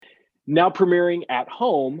Now premiering at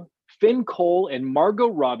home, Finn Cole and Margo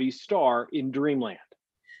Robbie star in Dreamland.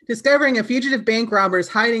 Discovering a fugitive bank robber is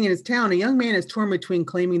hiding in his town, a young man is torn between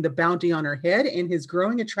claiming the bounty on her head and his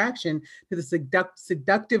growing attraction to the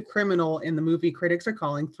seductive criminal in the movie critics are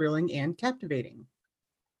calling thrilling and captivating.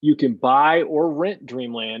 You can buy or rent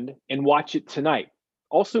Dreamland and watch it tonight.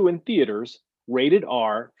 Also in theaters, rated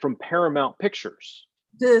R from Paramount Pictures.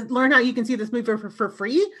 To learn how you can see this movie for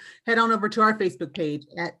free, head on over to our Facebook page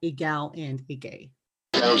at A Gal and a Gay.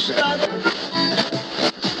 What's going on?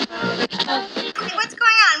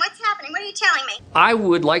 What's happening? What are you telling me? I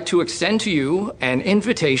would like to extend to you an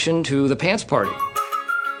invitation to the pants party.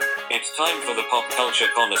 It's time for the Pop Culture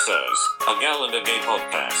Connoisseurs, a Gal and a Gay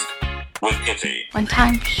podcast. With Kitty. One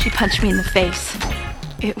time, she punched me in the face.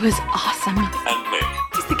 It was awesome. And Mick.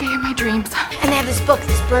 He's the gay of my dreams. And they have this book,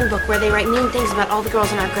 this burn book, where they write mean things about all the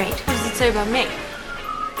girls in our grade. What does it say about me?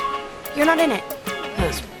 You're not in it.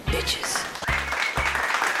 Those bitches.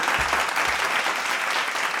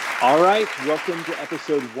 All right, welcome to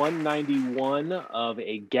episode 191 of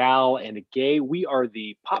A Gal and a Gay. We are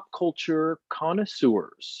the Pop Culture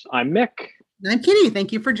Connoisseurs. I'm Mick. I'm Kitty.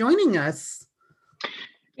 Thank you for joining us.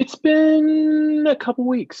 It's been a couple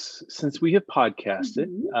weeks since we have podcasted.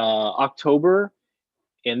 October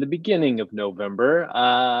and the beginning of November.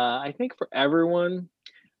 I think for everyone,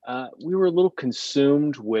 we were a little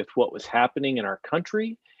consumed with what was happening in our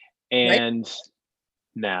country. And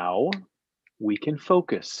now we can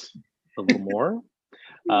focus a little more.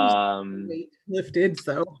 Weight lifted,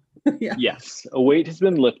 so yeah. Yes, a weight has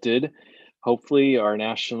been lifted. Hopefully our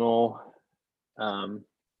national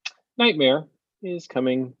nightmare is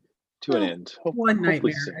coming to an end. One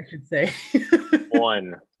nightmare, I should say.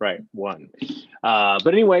 One. But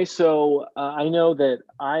anyway, so I know that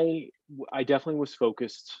I definitely was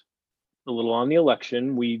focused a little on the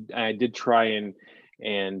election. I did try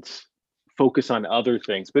and focus on other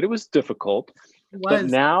things, but it was difficult. But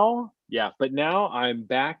now I'm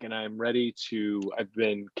back and I'm ready I've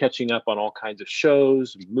been catching up on all kinds of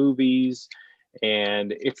shows, movies,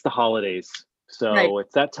 and it's the holidays. So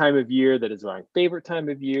It's that time of year that is my favorite time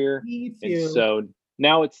of year. Me too. And so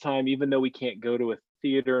now it's time, even though we can't go to a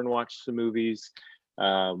theater and watch some movies,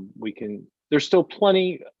 there's still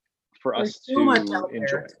plenty for us to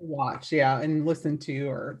enjoy. To watch, and listen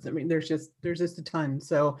to, there's just a ton.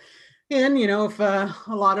 So, and if a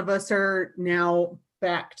lot of us are now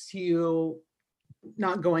back to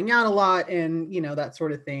not going out a lot and that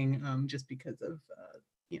sort of thing, just because of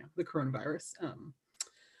the coronavirus.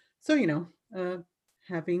 So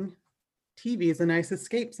having TV is a nice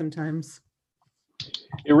escape sometimes.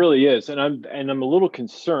 It really is, and I'm a little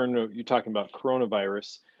concerned. You're talking about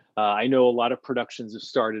coronavirus. I know a lot of productions have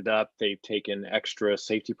started up. They've taken extra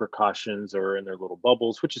safety precautions or in their little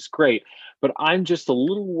bubbles, which is great. But I'm just a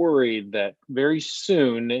little worried that very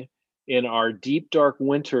soon in our deep, dark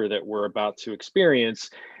winter that we're about to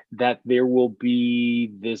experience, that there will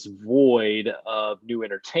be this void of new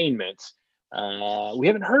entertainment. We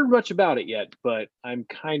haven't heard much about it yet, but I'm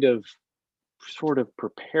kind of sort of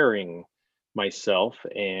preparing myself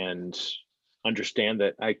and understand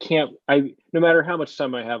that no matter how much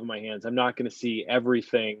time I have in my hands, I'm not going to see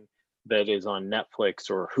everything that is on Netflix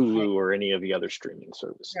or Hulu or any of the other streaming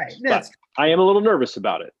services. Right. But I am a little nervous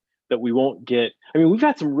about it, that we won't get, we've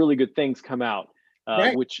had some really good things come out,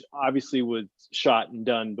 which obviously was shot and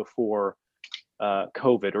done before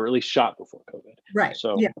COVID, or at least shot before COVID. Right.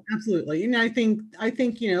 So yeah, absolutely. And I think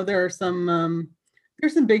there are some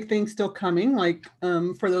there's some big things still coming. Like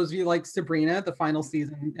for those of you like Sabrina, the final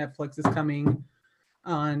season Netflix is coming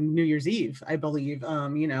on New Year's Eve, I believe.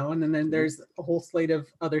 And then there's a whole slate of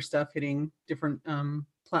other stuff hitting different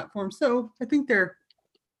platforms. So I think they're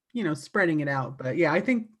spreading it out. But yeah, I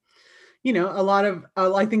think a lot of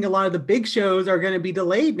the big shows are going to be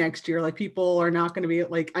delayed next year. Like people are not going to be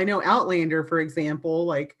like, I know Outlander, for example,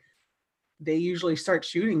 like they usually start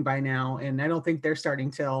shooting by now. And I don't think they're starting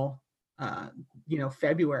till,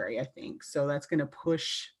 February, I think. So that's going to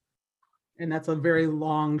push. And that's a very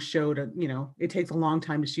long show it takes a long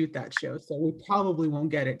time to shoot that show. So we probably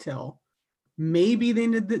won't get it till maybe the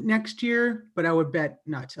end of the next year, but I would bet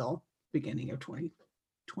not till beginning of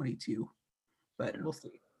 2022, but we'll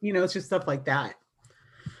see. It's just stuff like that.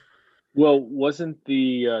 Well, wasn't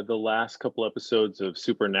the last couple episodes of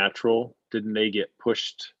Supernatural, didn't they get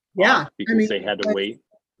pushed off because they had to wait?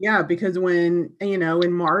 Yeah, because when,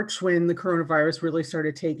 in March, when the coronavirus really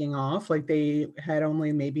started taking off, like they had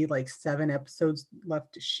only maybe like 7 episodes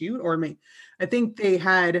left to shoot, I think they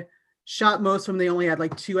had shot most of them. They only had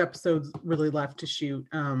like 2 episodes really left to shoot,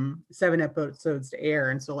 7 episodes to air.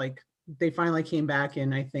 And so like they finally came back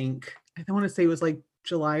in, I want to say it was like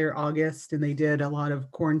July or August, and they did a lot of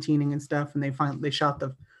quarantining and stuff, and they shot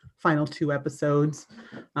the final 2 episodes.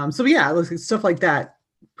 So yeah, it looks like stuff like that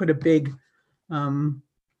put a big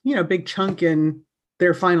big chunk in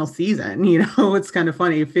their final season. It's kind of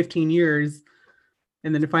funny, 15 years,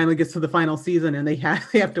 and then it finally gets to the final season, and they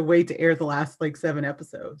have to wait to air the last like 7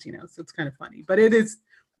 episodes. So it's kind of funny, but it is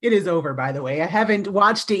over, by the way. I haven't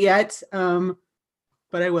watched it yet, but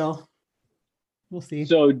I will. We'll see.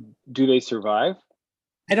 So do they survive?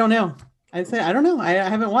 I don't know. I don't know. I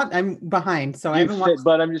haven't watched. I'm behind, so I haven't watched.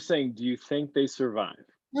 But I'm just saying, do you think they survive?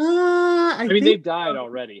 I mean, they've died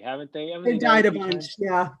already, haven't they? They died a bunch,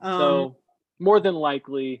 yeah. So more than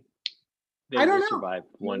likely, they will survive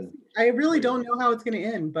one. I really don't know how it's going to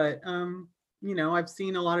end, but I've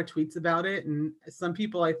seen a lot of tweets about it, and some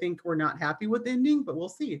people I think were not happy with the ending, but we'll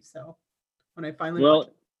see. So when I finally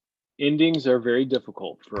endings are very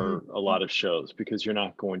difficult for a lot of shows because you're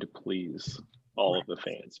not going to please all of the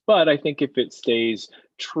fans. But I think if it stays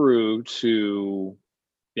true to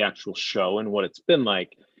the actual show and what it's been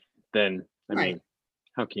like, then I mean,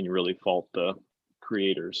 how can you really fault the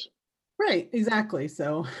creators? Right, exactly.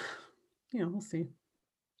 So we'll see.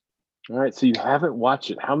 All right, so you haven't watched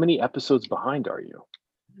it. How many episodes behind are you?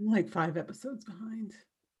 I'm like 5 episodes behind.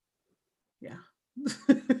 Yeah.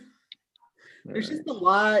 There's just a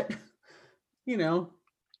lot,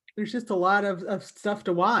 there's just a lot of stuff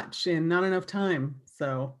to watch and not enough time.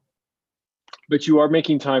 So. But you are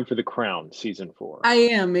making time for The Crown season 4. I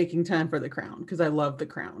am making time for The Crown because I love The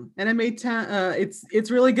Crown, and I made time.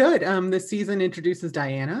 It's really good. This season introduces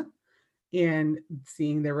Diana and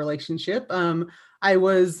seeing their relationship. I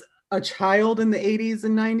was a child in the 80s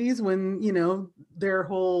and 90s when their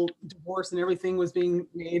whole divorce and everything was being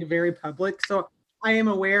made very public. So I am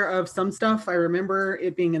aware of some stuff. I remember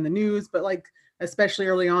it being in the news, but like especially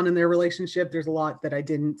early on in their relationship, there's a lot that I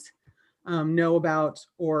didn't know about,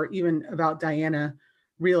 or even about Diana,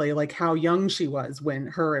 really, like how young she was when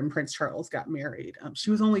her and Prince Charles got married.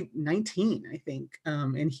 She was only 19, I think,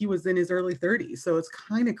 and he was in his early 30s. So it's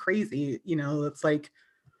kind of crazy, it's like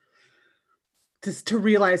just to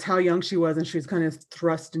realize how young she was, and she was kind of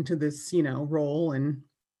thrust into this, role. And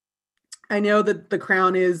I know that The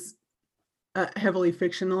Crown is heavily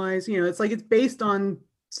fictionalized. It's like it's based on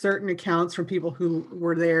certain accounts from people who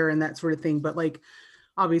were there and that sort of thing, but like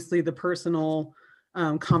obviously the personal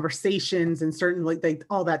conversations and certain like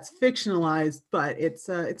all that's fictionalized, but it's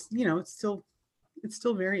still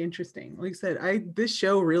very interesting. Like I said, this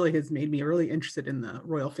show really has made me really interested in the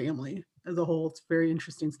royal family as a whole. It's very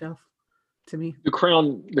interesting stuff to me. The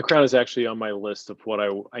Crown is actually on my list of what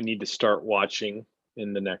I need to start watching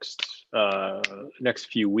in the next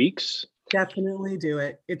few weeks. Definitely do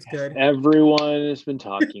it. It's good. Everyone has been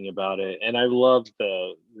talking about it, and I love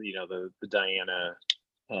the Diana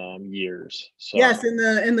years. So. Yes, and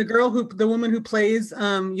the woman who plays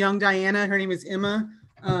young Diana, her name is Emma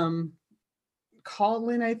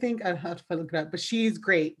Collin, I think. I have to look it up, but she's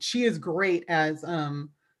great. She is great as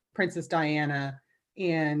Princess Diana,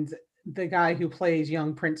 and the guy who plays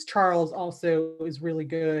young Prince Charles also is really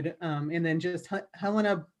good. And then just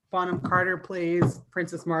Helena Bonham Carter plays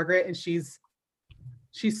Princess Margaret, and she's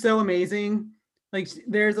so amazing. Like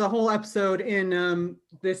there's a whole episode in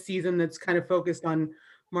this season that's kind of focused on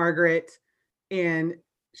Margaret, and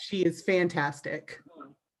she is fantastic.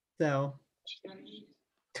 So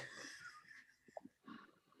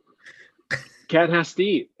cat has to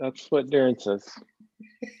eat. That's what Darren says.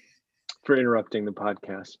 For interrupting the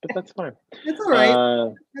podcast, but that's fine. It's all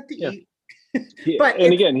right. Have to eat.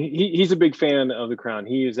 Again, he's a big fan of The Crown.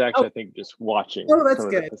 He is actually, I think, just watching that's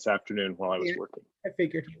good. This afternoon while I was working. I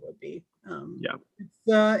figured he would be.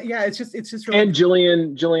 It's just really. And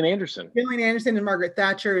Gillian Anderson. Gillian Anderson and Margaret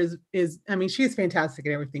Thatcher is I mean, she's fantastic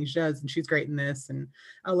at everything she does, and she's great in this. And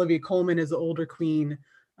Olivia Colman is the older queen.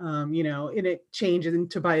 And it changes into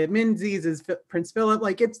Tobias Menzies as Prince Philip.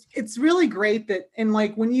 Like it's really great that, and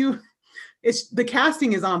like when the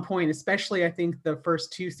casting is on point, especially I think the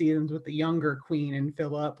first 2 seasons with the younger queen and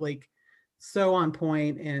Philip, like so on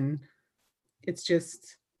point, and it's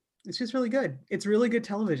just really good. It's really good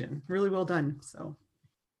television, really well done. So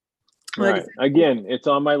right. Again, it's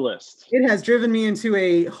on my list. It has driven me into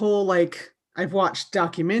a whole, like, I've watched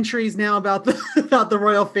documentaries now about the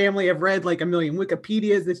royal family. I've read like a million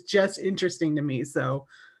Wikipedias. It's just interesting to me. So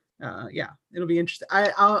it'll be interesting.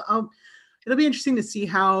 It'll be interesting to see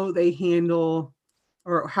how they handle,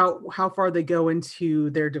 or how far they go into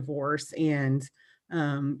their divorce, and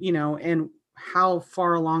and how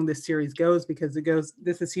far along this series goes, because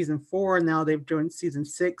this is season 4, and now they've done season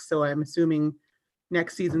 6. So I'm assuming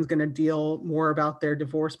next season's going to deal more about their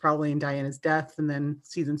divorce, probably, and Diana's death. And then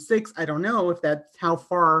season 6, I don't know if that's how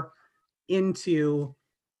far into,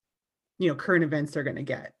 current events they're going to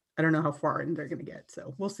get. I don't know how far in they're going to get.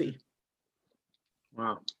 So we'll see.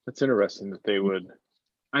 Wow. That's interesting that they would.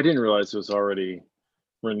 I didn't realize it was already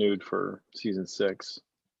renewed for season 6.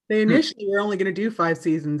 They initially were only going to do 5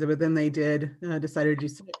 seasons, but then they decided to do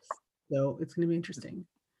 6. So it's going to be interesting.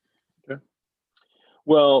 Okay.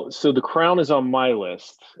 Well, so The Crown is on my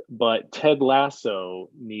list, but Ted Lasso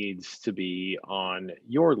needs to be on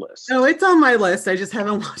your list. Oh, it's on my list. I just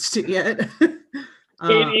haven't watched it yet.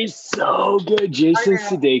 It is so good. Jason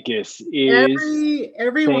Sudeikis is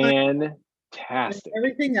everyone, fantastic.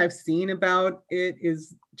 Everything I've seen about it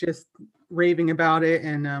is just raving about it.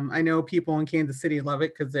 And I know people in Kansas City love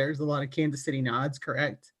it because there's a lot of Kansas City nods,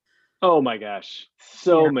 correct? Oh my gosh.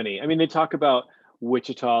 So many. I mean, they talk about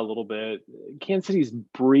Wichita a little bit. Kansas City's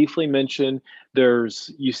briefly mentioned.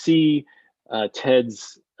 You see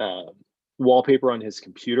Ted's wallpaper on his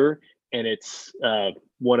computer, and it's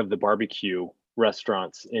one of the barbecue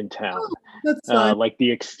restaurants in town, like the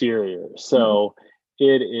exterior. So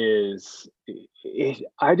it is.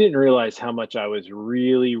 I didn't realize how much I was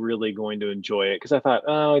really, really going to enjoy it, because I thought,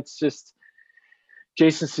 oh, it's just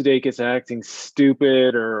Jason Sudeikis acting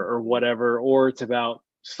stupid or whatever, or it's about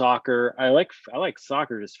soccer. I like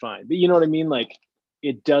soccer just fine, but you know what I mean? Like,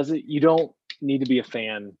 you don't need to be a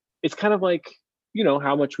fan. It's kind of like,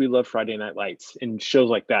 how much we love Friday Night Lights and shows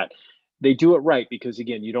like that. They do it right because,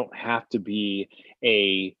 again, you don't have to be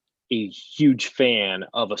a huge fan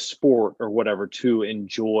of a sport or whatever to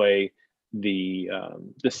enjoy the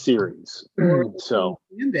series. So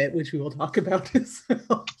Gambit, which we will talk about as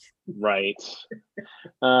well. Right.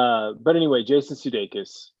 But anyway, Jason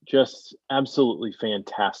Sudeikis, just absolutely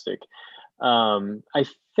fantastic. I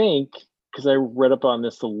think, because I read up on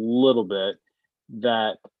this a little bit,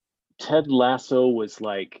 that Ted Lasso was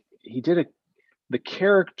like, the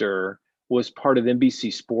character was part of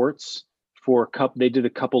NBC Sports for they did a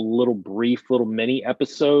couple little mini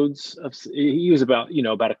episodes he was about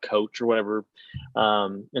a coach or whatever.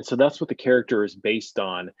 And so that's what the character is based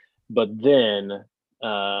on. But then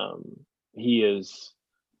he is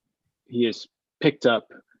picked up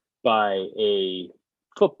by a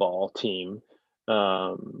football team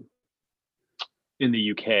in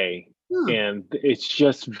the UK. And it's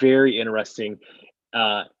just very interesting.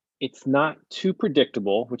 It's not too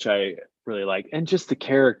predictable, which I really like, and just the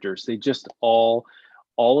characters, they just all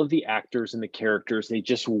of the actors and the characters, they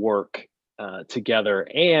just work together,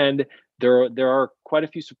 and there are quite a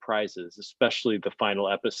few surprises, especially the final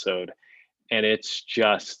episode. And it's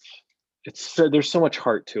there's so much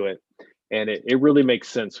heart to it, and it really makes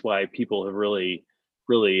sense why people have really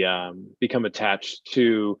become attached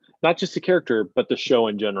to not just the character but the show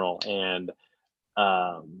in general. And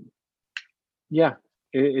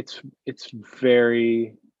it's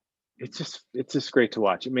just great to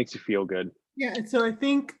watch. It makes you feel good. Yeah, and so I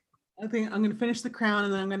think I'm going to finish The Crown,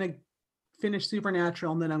 and then I'm going to finish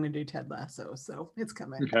Supernatural, and then I'm going to do Ted Lasso. So it's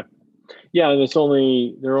coming. Okay. Yeah, and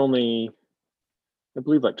they're only I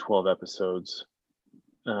believe like 12 episodes.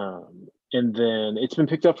 And then it's been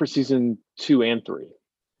picked up for season 2 and 3.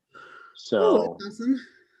 So that's awesome.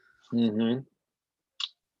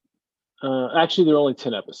 Actually, they're only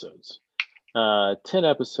 10 episodes. 10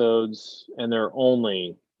 episodes, and they're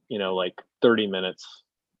only like 30 minutes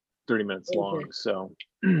long. So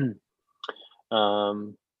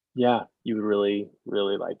yeah, you would really,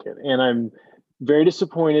 really like it. And I'm very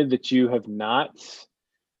disappointed that you have not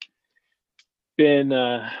been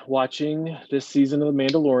watching this season of The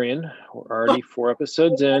Mandalorian. We're already 4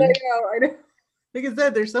 episodes in. I know. Like I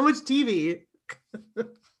said, there's so much TV.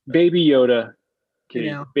 Baby Yoda.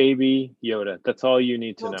 Kitty, Baby Yoda. That's all you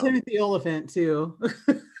need to know. Timothy Oliphant too.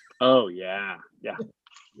 Oh yeah.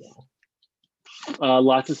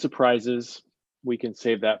 Lots of surprises. We can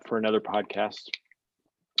save that for another podcast.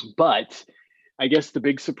 But I guess the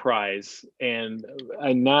big surprise, and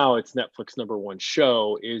now it's Netflix #1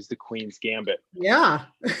 show, is The Queen's Gambit. Yeah.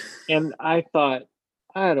 And I thought,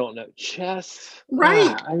 I don't know, chess.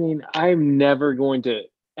 Right. I mean, I'm never going to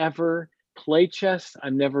ever play chess.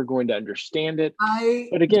 I'm never going to understand it.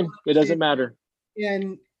 But again, it doesn't matter.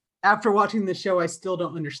 And after watching the show, I still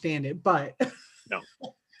don't understand it, but no,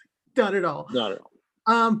 not at all. Not at all.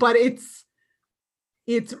 But it's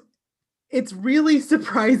really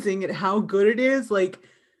surprising at how good it is. Like,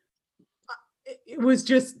 it was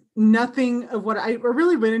just nothing of what I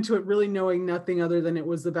really went into it really knowing nothing other than it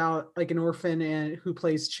was about like an orphan and who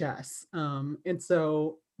plays chess. And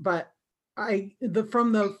so, but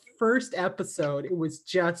from the first episode, it was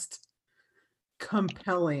just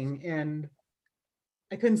compelling, and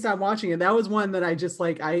I couldn't stop watching it. That was one that I just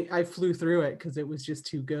like I flew through it because it was just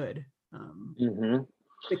too good. Mm-hmm.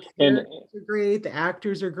 The And characters are great, the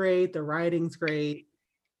actors are great, the writing's great.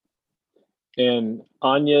 and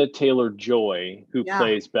Anya Taylor-Joy, who Yeah.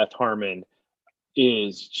 plays Beth Harmon,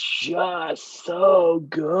 is just so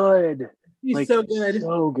good. She's Like, so good.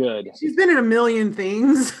 so good. She's been in a million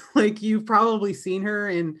things. Like you've probably seen her,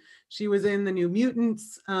 and she was in the New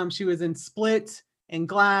Mutants. She was in Split and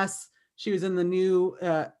Glass. She was in the new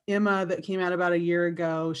Emma that came out about a year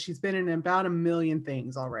ago. She's been in about a million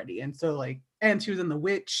things already, and so like, and she was in The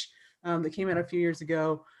Witch that came out a few years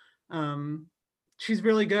ago. She's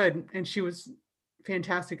really good, and she was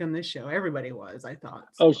fantastic on this show. Everybody was, I thought.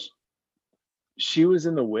 So. Oh, she was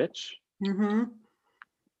in The Witch? Mm-hmm.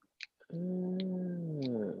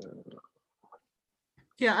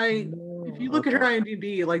 Yeah, if you look at her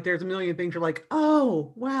IMDb, like there's a million things you're like,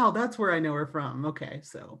 oh wow, that's where I know her from. Okay,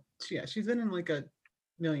 so yeah, she's been in like a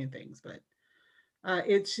million things, but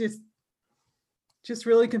it's just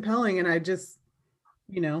really compelling, and I just,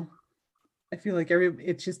 I feel like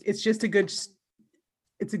it's just a good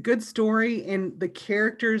story, and the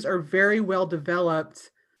characters are very well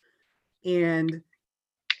developed, and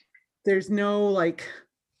there's no like,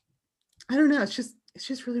 I don't know, it's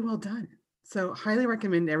just really well done. So highly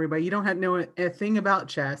recommend to everybody. You don't have to know a thing about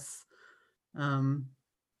chess.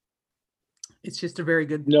 It's just a very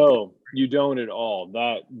good. No, you don't at all.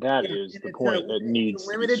 That is the it's point that needs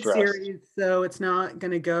to be stressed. Series, so it's not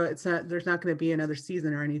going to go. There's not going to be another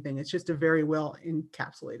season or anything. It's just a very well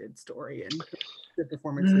encapsulated story and good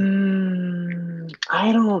performances.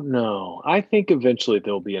 I don't know. I think eventually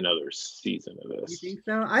there'll be another season of this. You think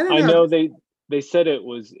so? I don't know. I know they said it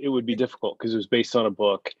would be difficult because it was based on a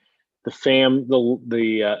book.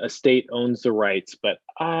 The estate owns the rights, but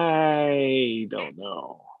I don't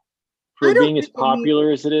know. For being as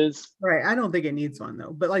popular as it is. Right. I don't think it needs one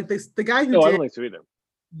though. But like the guy who I did don't think so either.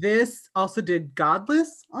 This also did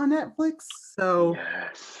Godless on Netflix. So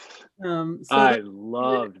yes. So I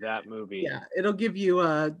loved that movie. Yeah, it'll give you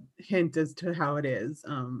a hint as to how it is.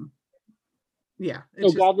 Yeah.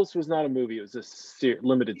 Godless was not a movie. It was a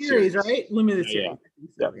limited series, right? Limited series.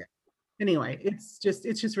 Yeah. Yeah. Anyway, it's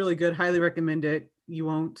just really good. Highly recommend it. You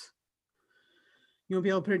won't be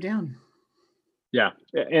able to put it down. Yeah,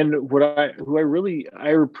 and I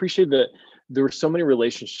appreciate that there were so many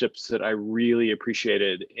relationships that I really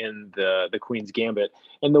appreciated in the Queen's Gambit,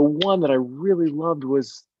 and the one that I really loved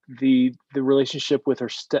was the relationship with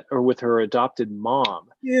her adopted mom.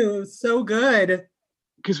 Ew, it was so good.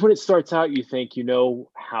 Because when it starts out, you think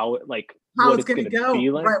how it's going to go,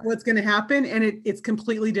 right, what's going to happen, and it's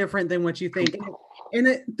completely different than what you think.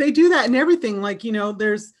 And they do that in everything. Like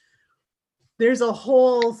there's a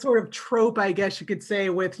whole sort of trope, I guess you could say,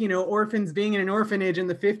 with orphans being in an orphanage in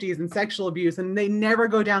the 50s and sexual abuse, and they never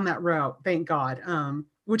go down that route, thank God,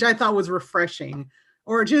 which I thought was refreshing.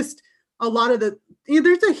 Or just a lot of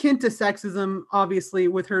there's a hint of sexism, obviously,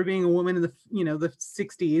 with her being a woman in the the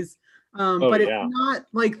 60s, but it's not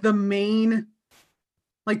like the main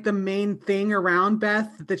thing around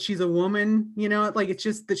Beth, that she's a woman. Like it's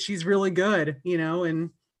just that she's really good,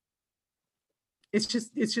 and it's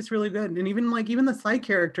just really good. And even the side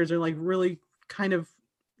characters are like really kind of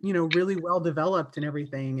really well developed and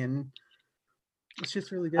everything, and it's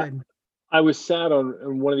just really good. I was sad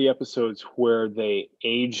on one of the episodes where they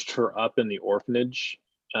aged her up in the orphanage,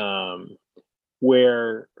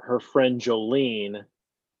 where her friend Jolene,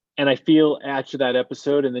 and I feel after that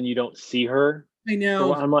episode, and then you don't see her. I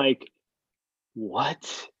know. I'm like,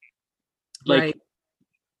 what? Right.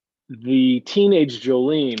 The teenage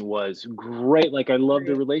Jolene was great. Like I loved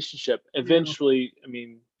the relationship. Eventually, I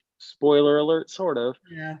mean, spoiler alert, sort of.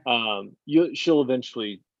 Yeah. She'll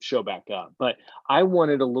eventually show back up, but I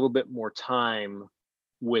wanted a little bit more time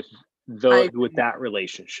with that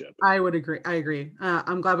relationship. I would agree. I agree.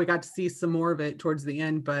 I'm glad we got to see some more of it towards the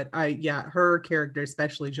end, but her character,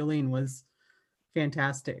 especially Jolene, was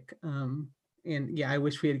fantastic. And I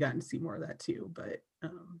wish we had gotten to see more of that too. But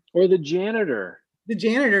or the janitor. The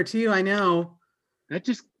janitor too, I know. That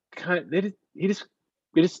just he just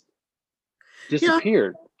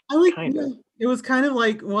disappeared. It was kind of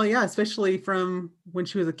like, especially from when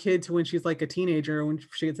she was a kid to when she's like a teenager, when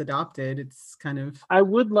she gets adopted. It's kind of. I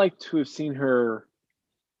would like to have seen her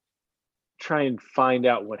try and find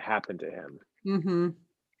out what happened to him. Mm-hmm.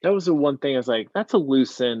 That was the one thing I was like, that's a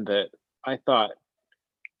loose end that I thought,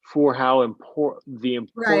 for how the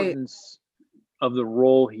importance of the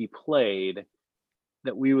role he played,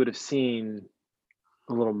 that we would have seen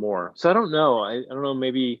a little more. So I don't know. I don't know.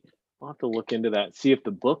 Maybe I'll have to look into that. See if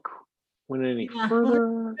the book went any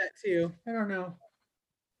further. That too. I don't know.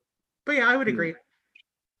 But I would agree.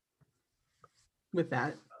 with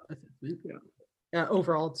that assessment.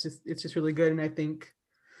 Overall, it's just really good, and I think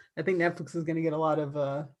Netflix is going to get a lot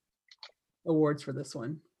of awards for this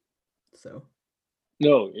one. So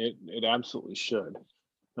No, it absolutely should.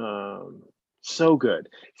 So good.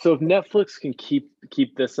 So if Netflix can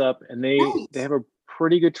keep this up, and they have a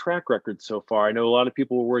pretty good track record so far. I know a lot of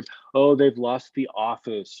people were worried, oh, they've lost The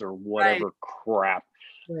Office or whatever crap.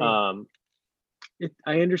 Right.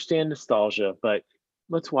 I understand nostalgia, but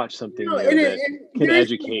let's watch something new and that can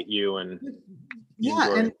educate you and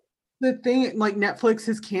enjoy. And the thing, like, Netflix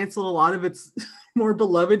has canceled a lot of its more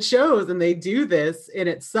beloved shows, and they do this, and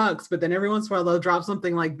it sucks. But then every once in a while they'll drop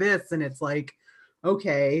something like this, and it's like,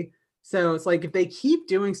 okay. So it's like, if they keep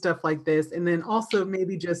doing stuff like this, and then also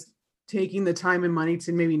maybe just taking the time and money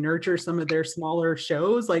to maybe nurture some of their smaller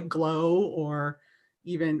shows like Glow, or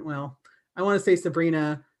even, well, I want to say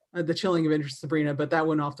Sabrina, The Chilling Adventures of Sabrina, but that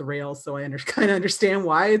went off the rails, so I kind of understand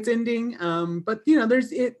why it's ending. But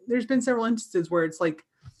there's been several instances where it's like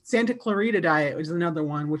Santa Clarita Diet, which is another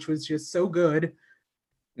one, which was just so good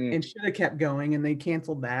and should have kept going, and they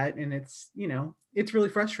canceled that, and it's really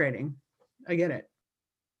frustrating. I get it.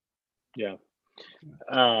 Yeah.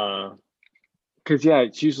 Because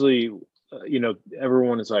it's usually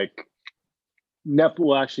everyone is like,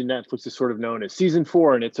 Netflix is sort of known as season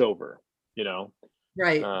 4 and it's over,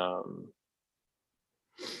 Right. I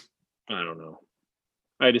don't know.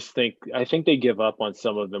 I think they give up on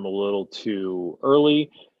some of them a little too early.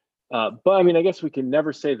 But I mean, I guess we can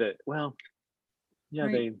never say that. Well, yeah,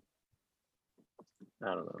 right. I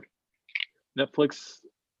don't know. Netflix,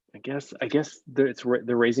 I guess they're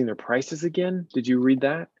raising their prices again. Did you read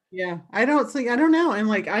that? Yeah, I don't know. And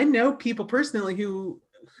like, I know people personally who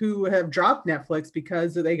have dropped Netflix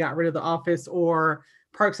because they got rid of The Office, or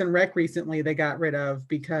Parks and Rec recently they got rid of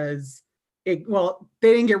because they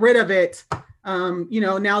didn't get rid of it. Now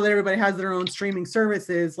that everybody has their own streaming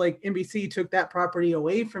services, like NBC took that property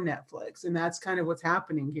away from Netflix, and that's kind of what's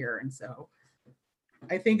happening here. And so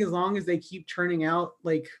I think as long as they keep churning out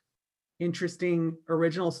like interesting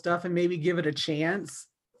original stuff and maybe give it a chance,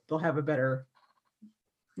 they'll have a better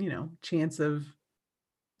chance of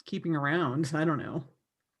keeping around. I don't know.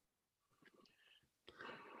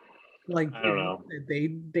 Like, I don't know.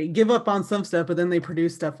 They give up on some stuff, but then they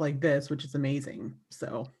produce stuff like this, which is amazing.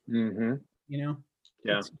 So yeah,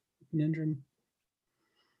 it's a conundrum.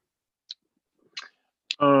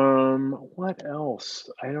 What else?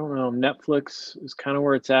 I don't know. Netflix is kind of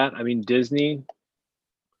where it's at. I mean, Disney,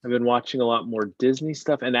 I've been watching a lot more Disney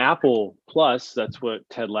stuff, and Apple Plus, that's what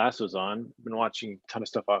Ted Lasso's on. I've been watching a ton of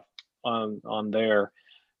stuff on there.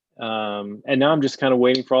 And now I'm just kind of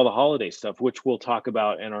waiting for all the holiday stuff, which we'll talk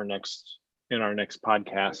about in our next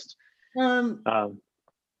podcast.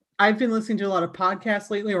 I've been listening to a lot of podcasts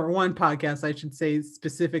lately, or one podcast, I should say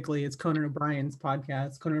specifically. It's Conan O'Brien's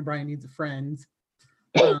podcast, Conan O'Brien Needs a Friend.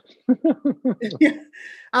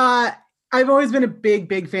 I've always been a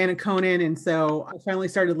big fan of Conan, and so I finally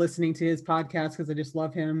started listening to his podcast because I just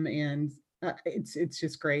love him, and it's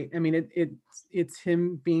just great. I mean, it's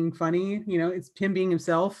him being funny, it's him being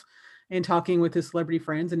himself and talking with his celebrity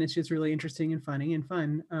friends, and it's just really interesting and funny and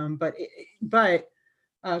fun. But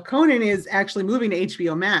Conan is actually moving to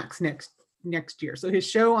HBO Max next year, so his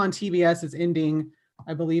show on TBS is ending,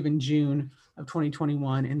 I believe, in June of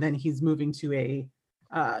 2021, and then he's moving to a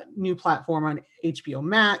new platform on HBO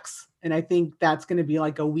Max, and I think that's going to be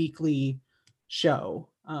like a weekly show,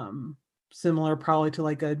 similar probably to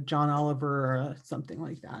like a John Oliver or something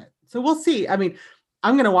like that. So we'll see. I mean,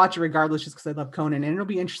 I'm going to watch it regardless, just because I love Conan, and it'll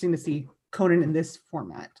be interesting to see Conan in this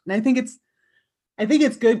format. And I think it's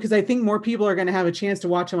good because I think more people are going to have a chance to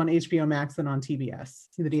watch him on HBO Max than on TBS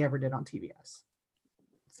than he ever did on TBS.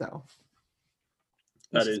 So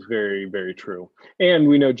that is very, very true. And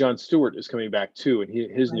we know Jon Stewart is coming back too, and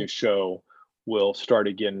his new show will start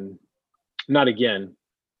again. Not again,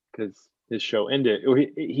 because his show ended.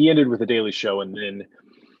 He ended with a Daily Show, and then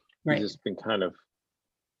he's just been kind of.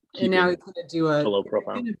 And now he's going to do a low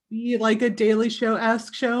profile. It's going to be like a Daily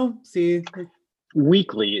Show-esque show. See,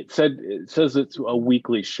 weekly. It says it's a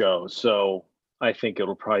weekly show, so I think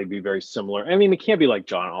it'll probably be very similar. I mean, it can't be like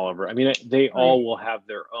John Oliver. I mean, they all will have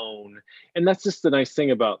their own, and that's just the nice thing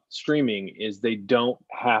about streaming is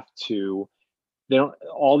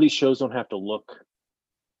all these shows don't have to look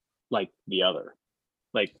like the other.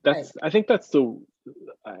 Like I think that's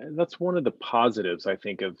one of the positives, I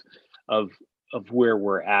think, of where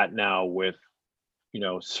we're at now with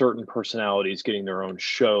certain personalities getting their own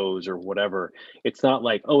shows or whatever. It's not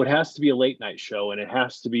like, oh, it has to be a late night show and it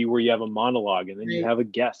has to be where you have a monologue and then you have a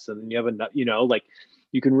guest and then you have like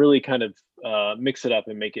you can really kind of mix it up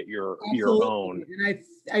and make it your own. And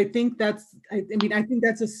I think that's I think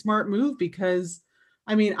that's a smart move because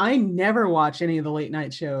I never watch any of the late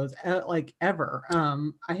night shows like ever.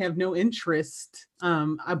 I have no interest,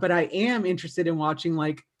 but I am interested in watching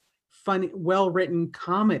like funny, well-written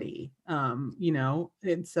comedy.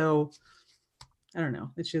 And so I don't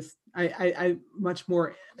know. It's just I much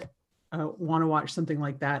more want to watch something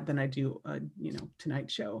like that than I do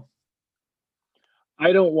Tonight Show.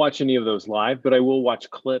 I don't watch any of those live, but I will watch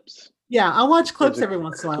clips. Yeah, I'll watch clips every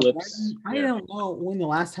once in a while. Clips, I don't know when the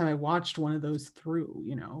last time I watched one of those through,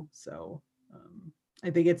 so I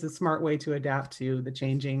think it's a smart way to adapt to the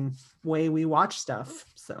changing way we watch stuff.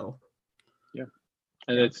 So yeah,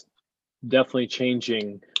 and it's definitely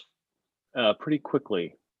changing pretty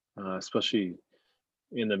quickly, especially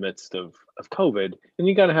in the midst of COVID. And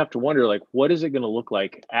you gotta have to wonder, like, what is it going to look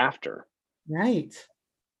like after? Right.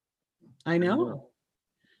 I know.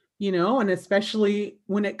 And especially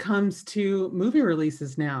when it comes to movie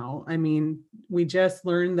releases now. We just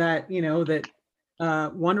learned that, that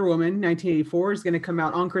Wonder Woman 1984 is going to come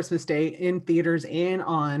out on Christmas Day in theaters and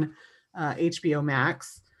on HBO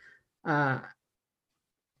Max.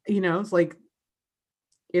 It's like,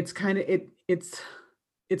 it's kind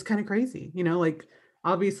of crazy, like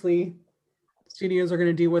obviously studios are going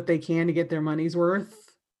to do what they can to get their money's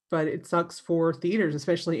worth, but it sucks for theaters,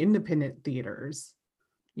 especially independent theaters.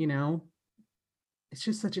 It's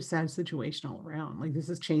just such a sad situation all around. Like, this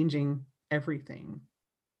is changing everything.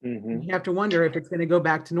 You have to wonder if it's going to go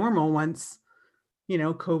back to normal once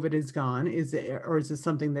COVID is gone. Is this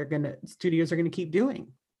something studios are going to keep doing?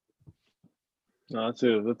 No, that's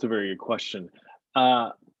a very good question.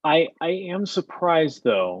 I am surprised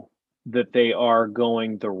though that they are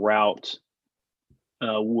going the route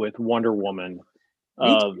with Wonder Woman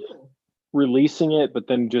of releasing it, but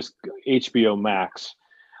then just HBO Max.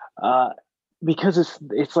 Because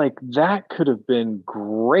it's like that could have been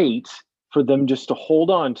great for them just to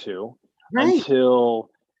hold on to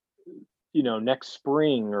until next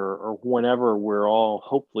spring or whenever we're all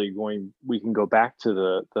hopefully we can go back to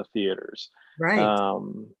the theaters,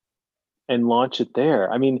 and launch it there.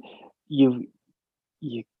 You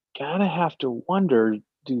gotta have to wonder,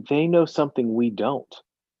 do they know something we don't?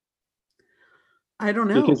 I don't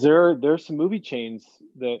know, because there's some movie chains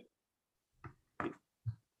that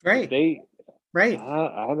I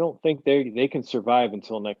don't think they can survive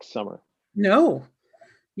until next summer. No,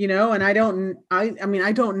 and I don't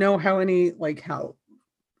know how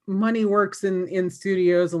money works in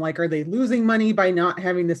studios, and like, are they losing money by not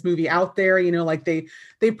having this movie out there? Like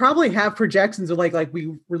they probably have projections of like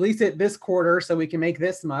we release it this quarter so we can make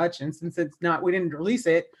this much, and since we didn't release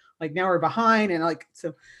it, like now we're behind, and like,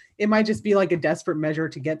 so it might just be like a desperate measure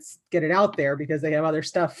to get it out there because they have other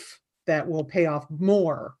stuff that will pay off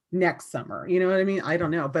more next summer. You know what I mean? I don't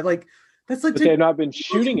know, but like that's like, but they've not been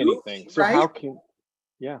shooting anything, so how can?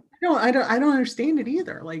 Yeah. No, I don't understand it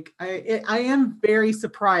either. Like I am very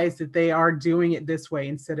surprised that they are doing it this way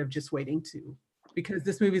instead of just waiting because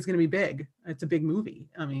this movie is going to be big. It's a big movie.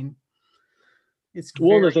 The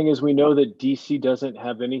thing is, we know that DC doesn't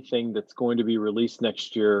have anything that's going to be released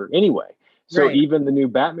next year anyway. So even the new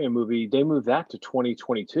Batman movie, they moved that to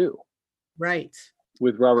 2022. Right.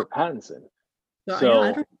 With Robert Pattinson. So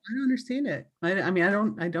I don't understand it. I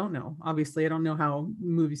don't know. Obviously, I don't know how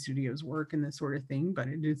movie studios work and this sort of thing, but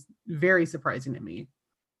it is very surprising to me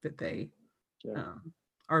that they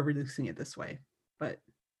are releasing it this way. But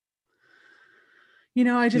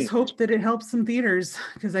I just hope that it helps some theaters,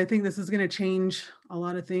 because I think this is going to change a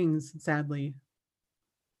lot of things, sadly.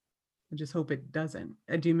 I just hope it doesn't.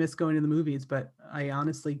 I do miss going to the movies, but I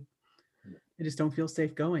just don't feel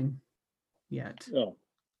safe going yet. Oh,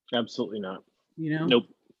 absolutely not. Nope.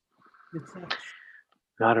 It sucks.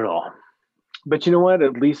 Not at all. But you know what?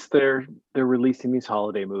 At least they're releasing these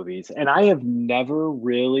holiday movies. And I have never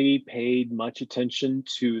really paid much attention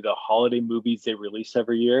to the holiday movies they release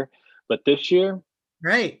every year. But this year,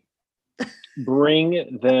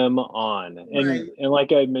 bring them on. And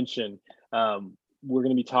like I mentioned, we're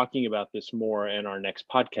going to be talking about this more in our next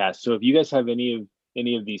podcast. So if you guys have any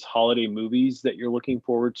of these holiday movies that you're looking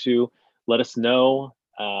forward to, let us know,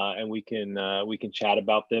 and we can chat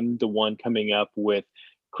about them. The one coming up with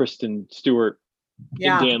Kristen Stewart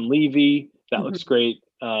and Dan Levy, that looks great.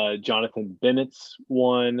 Jonathan Bennett's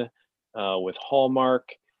one with Hallmark,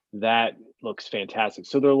 that looks fantastic.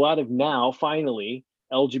 So there are a lot of now finally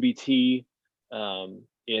LGBT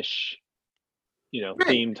ish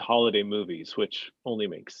themed holiday movies, which only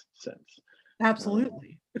makes sense.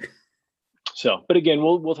 Absolutely. So, but again,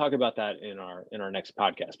 we'll talk about that in our next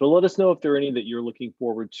podcast. But let us know if there are any that you're looking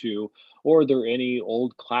forward to, or are there any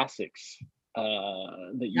old classics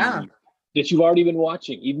that you've already been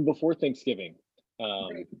watching even before Thanksgiving.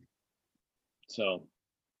 Right. So,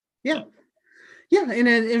 yeah.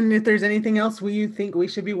 And if there's anything else you think we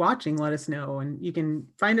should be watching, let us know. And you can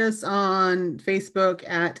find us on Facebook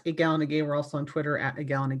at A Gallon of Gay. We're also on Twitter at A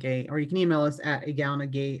Gallon of Gay, or you can email us at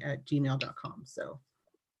agallonofgay@gmail.com. So.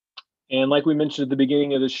 And like we mentioned at the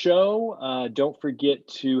beginning of the show, don't forget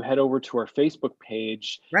to head over to our Facebook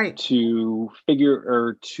page to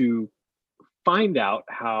find out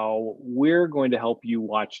how we're going to help you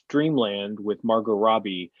watch Dreamland with Margo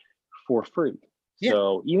Robbie for free. Yeah.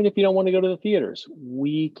 So even if you don't want to go to the theaters,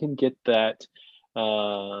 we can get that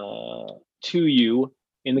to you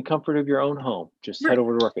in the comfort of your own home. Just head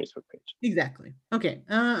over to our Facebook page. Exactly. Okay.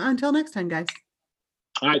 Until next time, guys.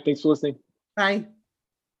 All right. Thanks for listening. Bye.